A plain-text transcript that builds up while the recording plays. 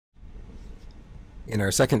In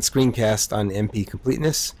our second screencast on NP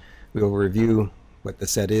Completeness, we will review what the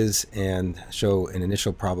set is and show an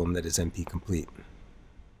initial problem that is NP complete.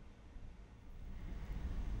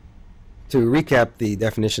 To recap the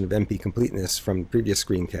definition of NP Completeness from the previous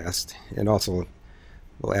screencast, and also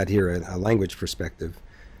we'll add here a language perspective,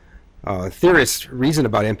 theorists reason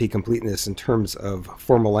about NP Completeness in terms of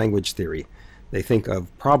formal language theory. They think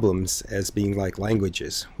of problems as being like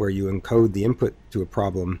languages, where you encode the input to a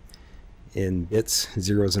problem in bits,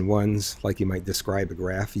 zeros and ones, like you might describe a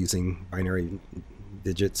graph using binary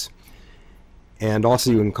digits. And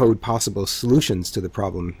also you encode possible solutions to the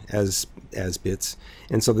problem as bits.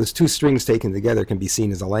 And so those two strings taken together can be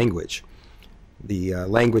seen as a language. The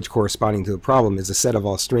language corresponding to the problem is a set of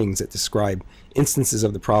all strings that describe instances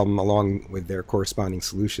of the problem along with their corresponding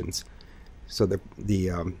solutions. So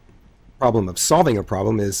the problem of solving a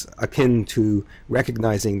problem is akin to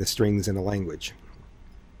recognizing the strings in a language.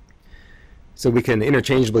 So we can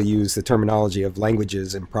interchangeably use the terminology of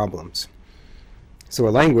languages and problems. So a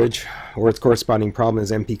language, or its corresponding problem,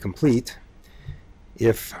 is NP complete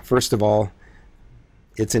if, first of all,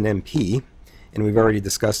 it's an NP, and we've already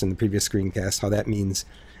discussed in the previous screencast how that means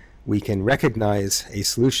we can recognize a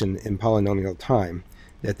solution in polynomial time,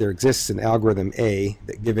 that there exists an algorithm A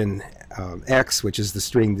that given X, which is the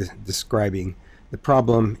string describing the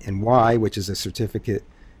problem, and Y, which is a certificate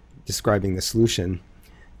describing the solution,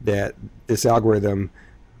 that this algorithm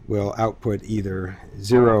will output either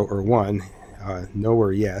 0 or 1, no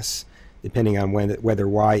or yes, depending on whether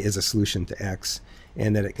Y is a solution to X,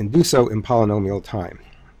 and that it can do so in polynomial time.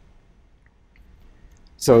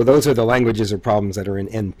 So those are the languages or problems that are in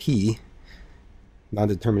NP,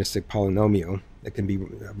 non-deterministic polynomial, that can be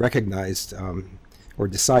recognized or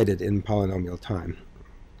decided in polynomial time.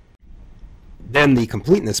 Then the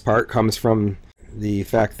completeness part comes from the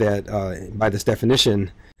fact that by this definition,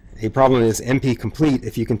 a problem is NP complete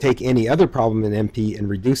if you can take any other problem in NP and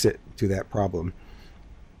reduce it to that problem.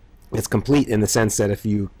 It's complete in the sense that if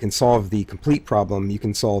you can solve the complete problem, you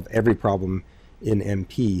can solve every problem in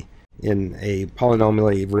NP in a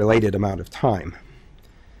polynomially related amount of time.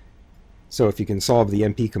 So if you can solve the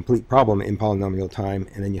NP complete problem in polynomial time,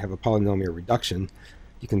 and then you have a polynomial reduction,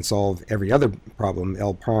 you can solve every other problem,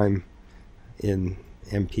 L prime, in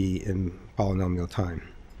NP in polynomial time.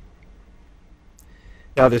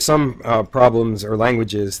 Now there's some problems or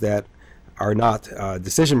languages that are not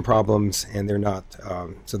decision problems, and they're not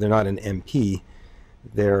so they're not an NP.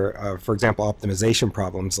 They're, for example, optimization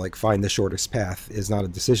problems, like find the shortest path is not a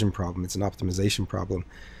decision problem, it's an optimization problem.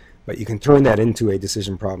 But you can turn that into a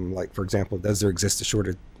decision problem, like, for example, does there exist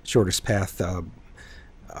a shortest path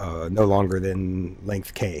no longer than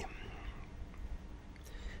length k?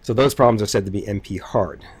 So those problems are said to be NP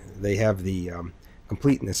hard. They have the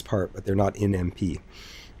completeness part, but they're not in NP.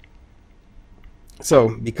 So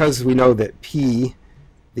because we know that P,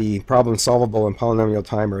 the problems solvable in polynomial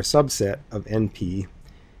time, are a subset of NP,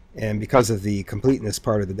 and because of the completeness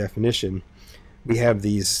part of the definition, we have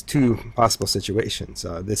these two possible situations.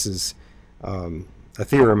 This is a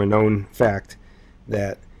theorem, a known fact,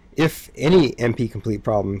 that if any NP complete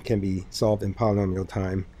problem can be solved in polynomial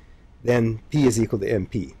time, then P is equal to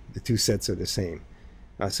NP. The two sets are the same.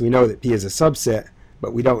 So we know that P is a subset,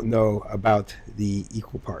 but we don't know about the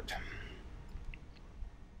equal part.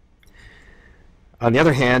 On the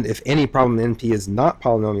other hand, if any problem in NP is not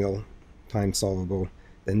polynomial time solvable,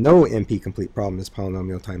 then no NP complete problem is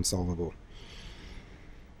polynomial time solvable.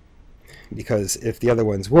 Because if the other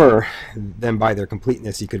ones were, then by their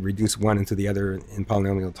completeness you could reduce one into the other in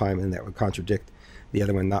polynomial time, and that would contradict the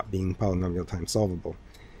other one not being polynomial time solvable.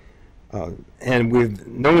 And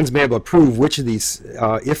no one's been able to prove which of these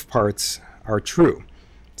if parts are true.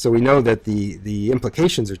 So we know that the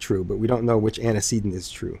implications are true, but we don't know which antecedent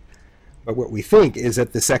is true. But what we think is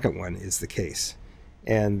that the second one is the case,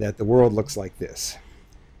 and that the world looks like this.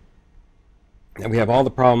 And we have all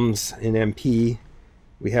the problems in NP.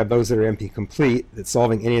 We have those that are NP complete, that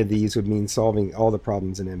solving any of these would mean solving all the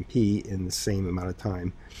problems in NP in the same amount of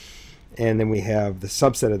time. And then we have the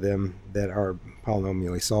subset of them that are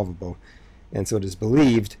polynomially solvable. And so it is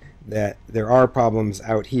believed that there are problems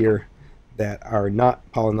out here that are not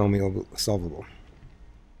polynomial solvable.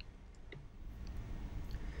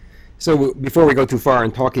 So before we go too far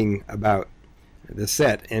in talking about the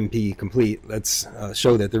set NP complete, let's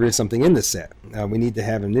show that there is something in the set. We need to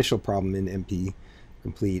have an initial problem in NP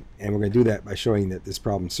complete, and we're going to do that by showing that this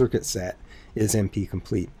problem circuit set is NP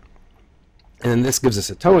complete. And then this gives us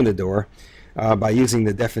a toe in the door by using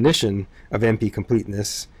the definition of NP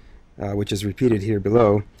completeness, which is repeated here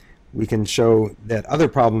below. We can show that other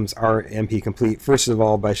problems are NP complete, first of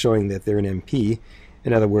all by showing that they're an NP,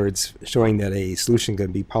 In other words, showing that a solution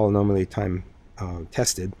can be polynomially time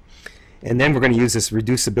tested. And then we're going to use this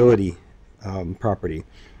reducibility property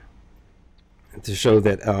to show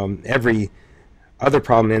that every other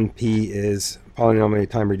problem NP is polynomially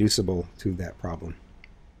time reducible to that problem.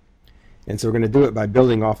 And so we're going to do it by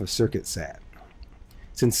building off of circuit sat.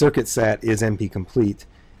 Since circuit sat is NP complete,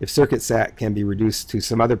 if circuit sat can be reduced to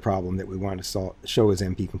some other problem that we want to show as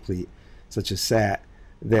NP complete, such as sat,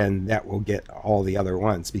 then that will get all the other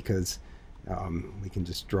ones, because we can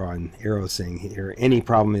just draw an arrow saying here any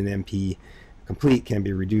problem in NP complete can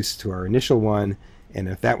be reduced to our initial one, and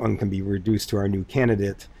if that one can be reduced to our new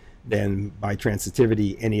candidate, then by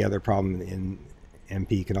transitivity any other problem in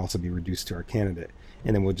NP can also be reduced to our candidate,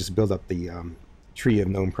 and then we'll just build up the tree of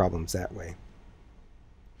known problems that way.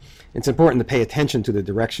 It's important to pay attention to the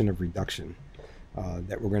direction of reduction,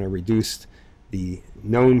 that we're going to reduce the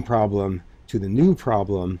known problem to the new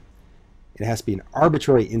problem. It has to be an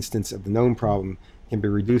arbitrary instance of the known problem, can be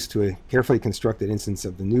reduced to a carefully constructed instance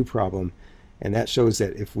of the new problem, and that shows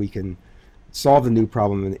that if we can solve the new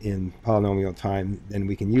problem in polynomial time, then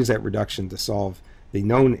we can use that reduction to solve the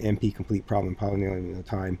known NP complete problem in polynomial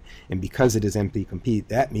time. And because it is NP complete,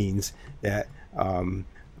 that means that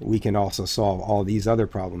we can also solve all these other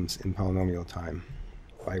problems in polynomial time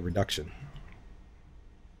by reduction.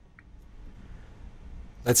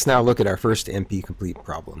 Let's now look at our first NP complete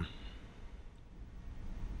problem.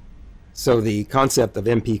 So the concept of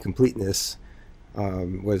NP completeness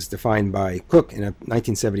was defined by Cook in a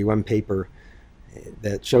 1971 paper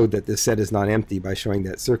that showed that this set is not empty by showing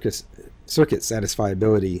that circuit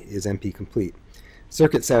satisfiability is NP complete.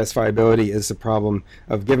 Circuit satisfiability is the problem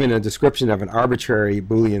of giving a description of an arbitrary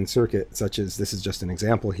Boolean circuit, such as this is just an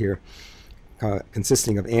example here,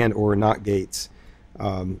 consisting of and or not gates.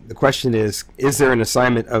 The question is there an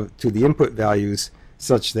assignment to the input values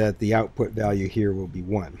such that the output value here will be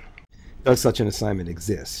 1? Does such an assignment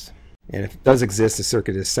exist? And if it does exist, the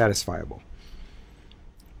circuit is satisfiable.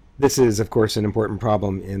 This is, of course, an important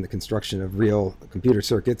problem in the construction of real computer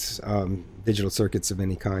circuits, digital circuits of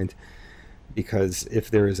any kind, because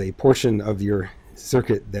if there is a portion of your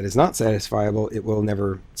circuit that is not satisfiable, it will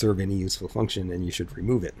never serve any useful function, and you should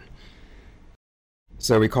remove it.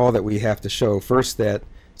 So recall that we have to show first that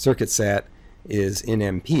circuit sat is in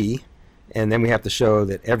NP, and then we have to show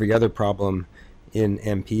that every other problem in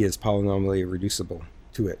NP is polynomially reducible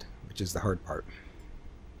to it, which is the hard part.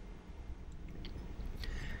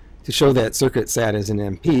 To show that circuit sat is in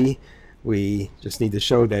NP, we just need to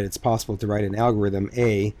show that it's possible to write an algorithm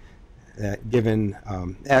A that given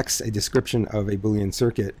X, a description of a Boolean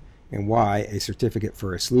circuit, and Y, a certificate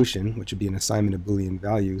for a solution, which would be an assignment of Boolean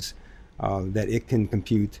values, that it can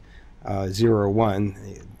compute 0 or 1,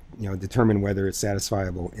 determine whether it's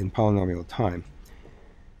satisfiable in polynomial time.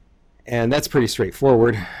 And that's pretty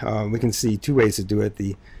straightforward. We can see two ways to do it.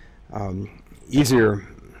 The easier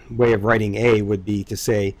way of writing A would be to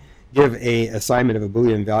say, give a assignment of a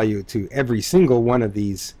Boolean value to every single one of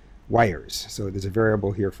these wires. So there's a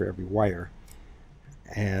variable here for every wire.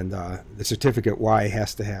 And the certificate Y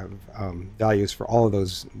has to have values for all of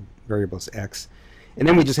those variables X. And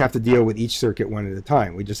then we just have to deal with each circuit one at a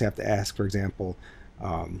time. We just have to ask, for example,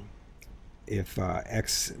 if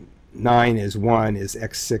X9 is 1, is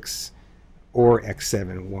X6 or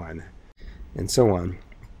X7 1, and so on.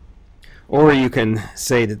 Or you can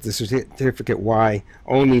say that the certificate Y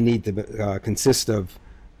only need to consist of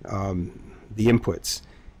the inputs.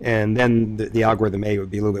 And then the algorithm A would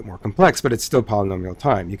be a little bit more complex, but it's still polynomial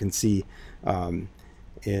time. You can see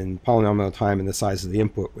in polynomial time in the size of the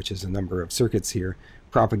input, which is a number of circuits here,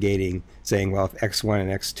 propagating, saying, well, if X1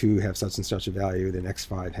 and X2 have such and such a value, then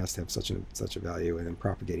X5 has to have such and such a value, and then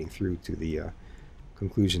propagating through to the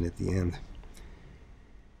conclusion at the end.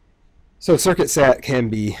 So circuit sat can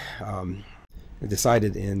be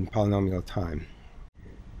decided in polynomial time.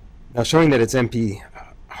 Now, showing that it's NP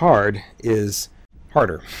hard is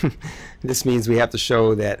harder. This means we have to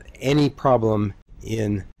show that any problem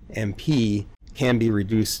in NP can be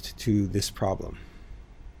reduced to this problem.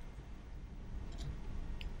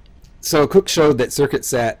 So Cook showed that circuit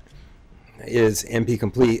sat is NP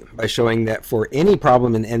complete by showing that for any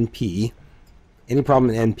problem in NP,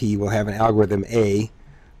 will have an algorithm A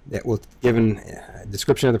that will, given a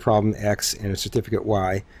description of the problem X and a certificate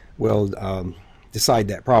Y, will decide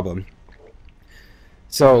that problem.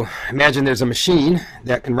 So imagine there's a machine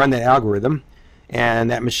that can run that algorithm, and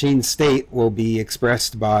that machine state will be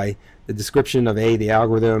expressed by the description of A, the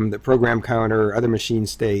algorithm, the program counter, other machine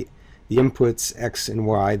state, the inputs X and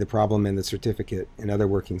Y, the problem and the certificate, and other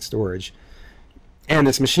working storage. And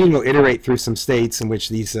this machine will iterate through some states in which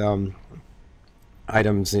these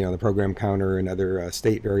items, the program counter and other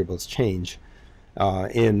state variables change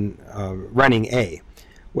in running A.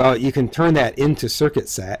 Well, you can turn that into circuit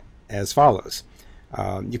sat as follows.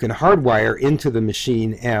 You can hardwire into the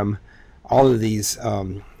machine M all of these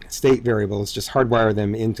state variables, just hardwire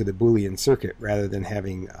them into the Boolean circuit rather than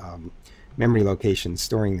having memory locations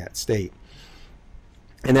storing that state.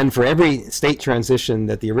 And then for every state transition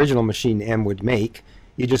that the original machine M would make,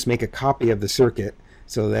 you just make a copy of the circuit.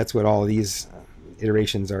 So that's what all of these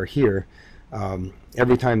iterations are here.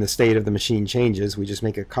 Every time the state of the machine changes, we just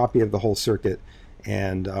make a copy of the whole circuit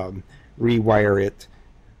and rewire it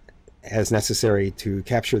as necessary to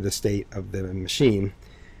capture the state of the machine.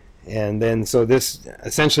 And then so this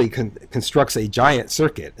essentially constructs a giant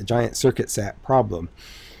circuit sat problem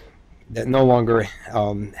that no longer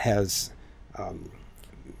has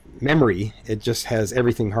memory. It just has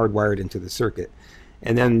everything hardwired into the circuit.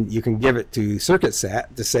 And then you can give it to circuit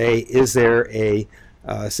sat to say, is there a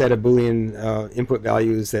set of Boolean input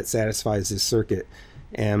values that satisfies this circuit?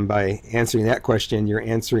 And by answering that question, you're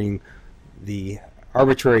answering the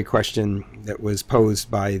arbitrary question that was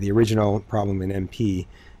posed by the original problem in NP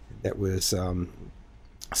that was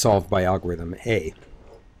solved by algorithm A.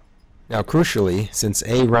 Now crucially, since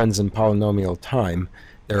A runs in polynomial time,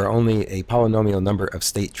 there are only a polynomial number of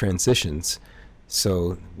state transitions.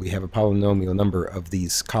 So we have a polynomial number of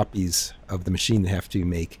these copies of the machine that have to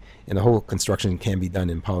make, and the whole construction can be done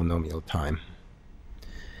in polynomial time.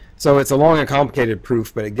 So it's a long and complicated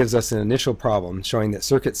proof, but it gives us an initial problem showing that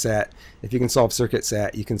circuit sat, if you can solve circuit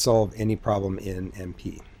sat, you can solve any problem in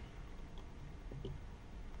NP.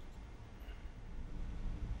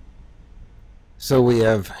 So we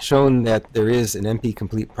have shown that there is an NP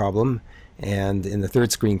complete problem, and in the third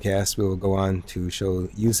screencast we will go on to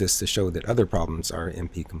use this to show that other problems are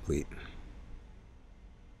NP complete.